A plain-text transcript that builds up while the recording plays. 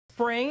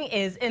Spring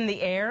is in the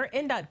air.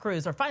 NDOT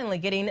crews are finally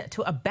getting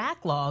to a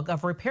backlog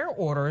of repair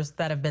orders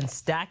that have been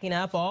stacking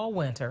up all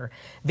winter.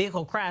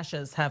 Vehicle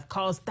crashes have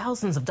caused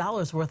thousands of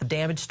dollars worth of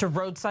damage to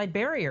roadside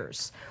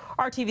barriers.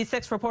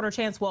 RTV6 reporter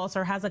Chance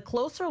Walser has a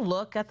closer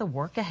look at the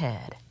work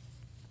ahead.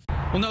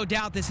 Well, no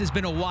doubt this has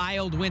been a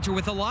wild winter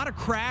with a lot of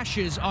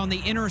crashes on the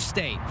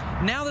interstate.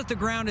 Now that the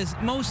ground is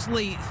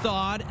mostly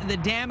thawed, the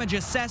damage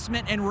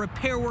assessment and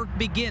repair work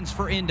begins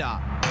for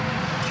NDOT.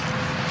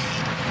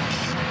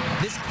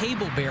 This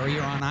cable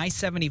barrier on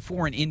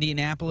I-74 in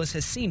Indianapolis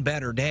has seen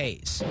better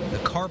days. The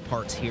car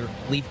parts here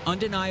leave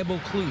undeniable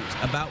clues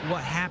about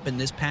what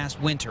happened this past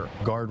winter.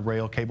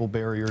 Guardrail, cable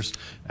barriers,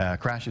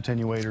 crash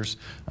attenuators,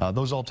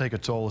 those all take a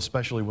toll,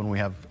 especially when we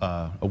have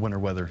a winter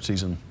weather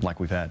season like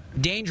we've had.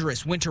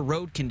 Dangerous winter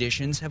road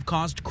conditions have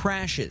caused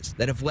crashes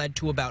that have led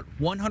to about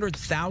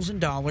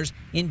 $100,000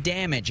 in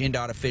damage,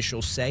 NDOT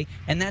officials say,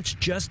 and that's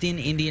just in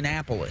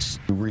Indianapolis.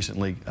 We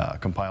recently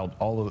compiled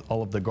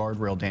all of the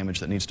guardrail damage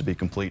that needs to be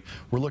complete.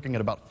 We're looking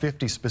at about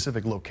 50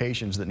 specific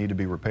locations that need to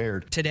be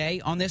repaired.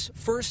 Today, on this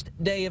first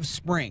day of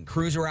spring,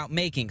 crews are out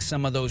making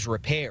some of those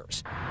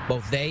repairs.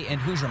 Both they and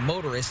Hoosier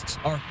motorists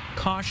are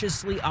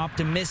cautiously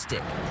optimistic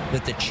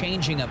that the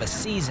changing of a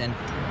season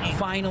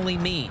finally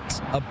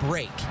means a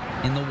break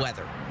in the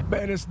weather.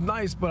 Man, it's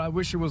nice, but I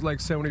wish it was like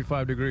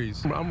 75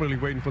 degrees. I'm really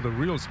waiting for the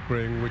real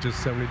spring, which is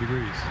 70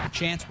 degrees.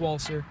 Chance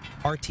Walser,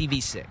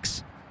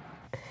 RTV6.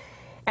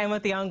 And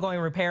with the ongoing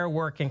repair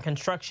work and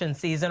construction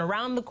season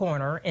around the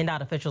corner,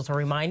 NDOT officials are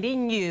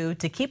reminding you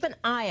to keep an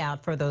eye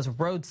out for those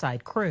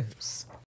roadside crews.